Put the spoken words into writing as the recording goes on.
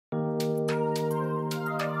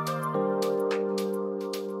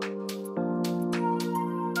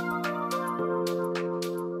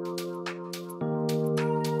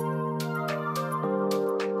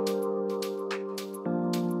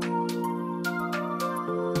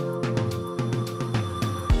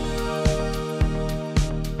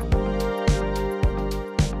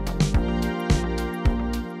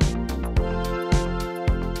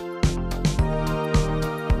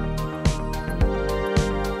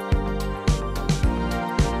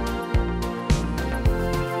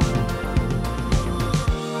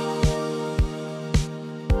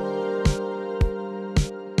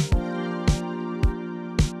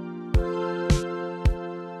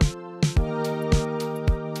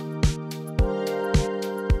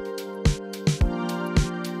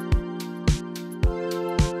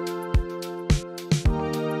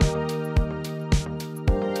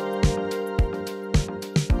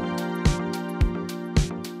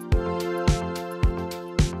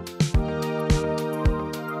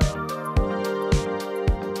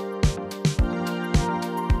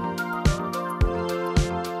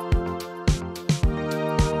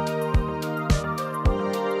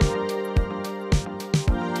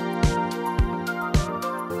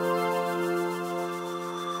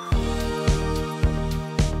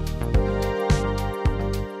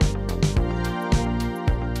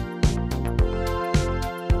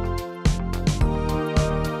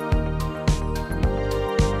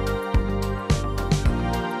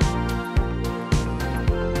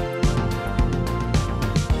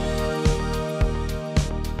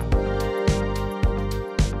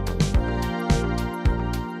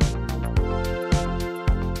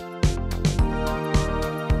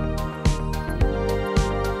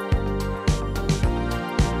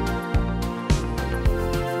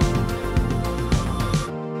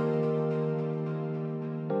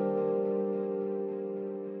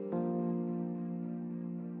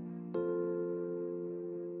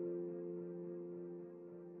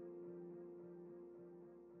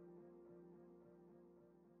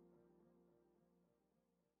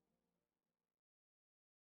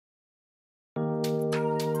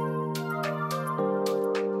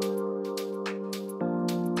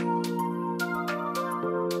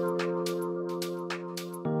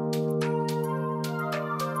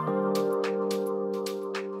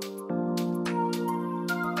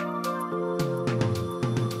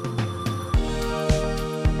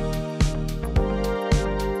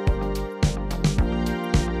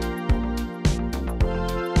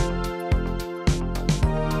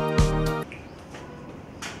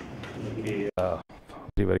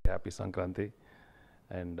Very very happy Sankranti.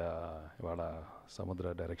 And ఇవాళ సముద్ర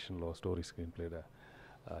డైరెక్షన్లో స్టోరీ స్క్రీన్ ప్లే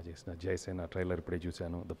చేసిన జైసేన ట్రైలర్ ఇప్పుడే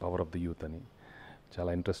చూశాను, the power of the youth అని.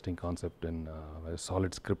 చాలా ఇంట్రెస్టింగ్ కాన్సెప్ట్ అండ్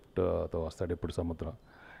సాలిడ్ స్క్రిప్ట్తో వస్తాడు ఇప్పుడు సముద్ర.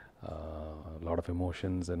 Lot of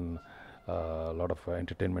emotions and lot of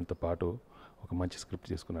ఎంటర్టైన్మెంట్తో పాటు ఒక మంచి స్క్రిప్ట్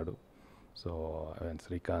చేసుకున్నాడు. So and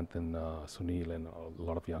Srikanth and Sunil and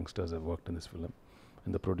lot of youngsters have worked in this film,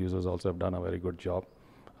 and the producers also have done a very good job.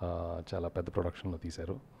 చాలా పెద్ద ప్రొడక్షన్లో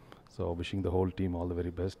తీశారు. So wishing the whole team all the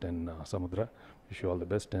very best. And సముద్ర, wish you all the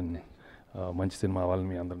best and మంచి cinema అవ్వాలని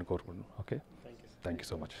మీ అందరిని కోరుకుంటున్నాను. Okay, thank you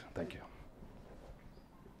so much. Thank you.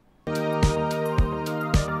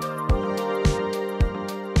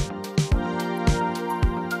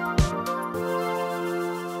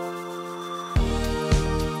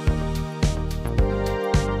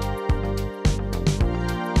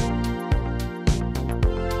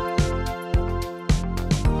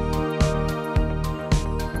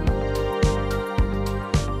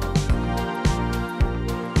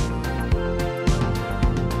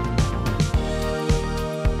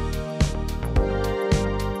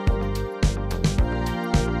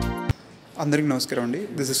 అందరికీ నమస్కారం అండి.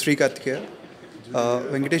 This is Srikanth.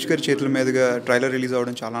 వెంకటేష్ గారి చేతుల మీదుగా ట్రైలర్ రిలీజ్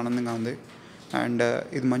అవ్వడం చాలా ఆనందంగా ఉంది. అండ్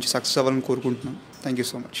ఇది మంచి సక్సెస్ అవ్వాలని కోరుకుంటున్నాం. Thank you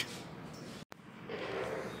so much.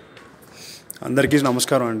 అందరికీ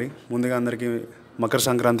నమస్కారం అండి. ముందుగా అందరికీ మకర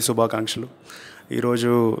సంక్రాంతి శుభాకాంక్షలు.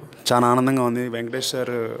 ఈరోజు చాలా ఆనందంగా ఉంది. వెంకటేష్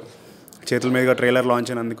సార్ చేతుల మీదుగా ట్రైలర్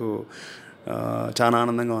లాంచ్ అయినందుకు చాలా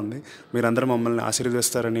ఆనందంగా ఉంది. మీరందరూ మమ్మల్ని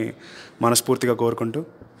ఆశీర్వదిస్తారని మనస్ఫూర్తిగా కోరుకుంటూ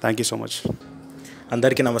థ్యాంక్ యూ సో మచ్.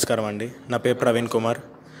 అందరికీ నమస్కారం అండి. నా పేరు ప్రవీణ్ కుమార్.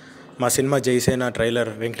 మా cinema Jai Sena trailer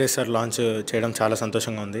Venkatesh sir launch చేయడం చాలా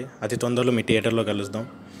సంతోషంగా ఉంది. అతి తొందరలో మీ థియేటర్లో కలుద్దాం.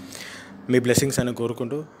 మీ బ్లెస్సింగ్స్ అని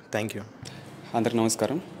కోరుకుంటూ థ్యాంక్ యూ. అందరికీ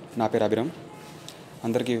నమస్కారం. నా పేరు అభిరామ్.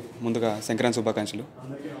 అందరికీ ముందుగా సంక్రాంతి శుభాకాంక్షలు.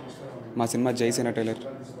 మా సినిమా జైసేన ట్రైలర్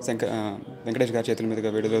వెంకటేష్ గారి చేతుల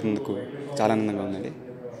మీదుగా విడుదలవుతున్నందుకు చాలా ఆనందంగా ఉందండి.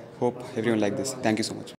 Hope everyone like this. Thank you so much.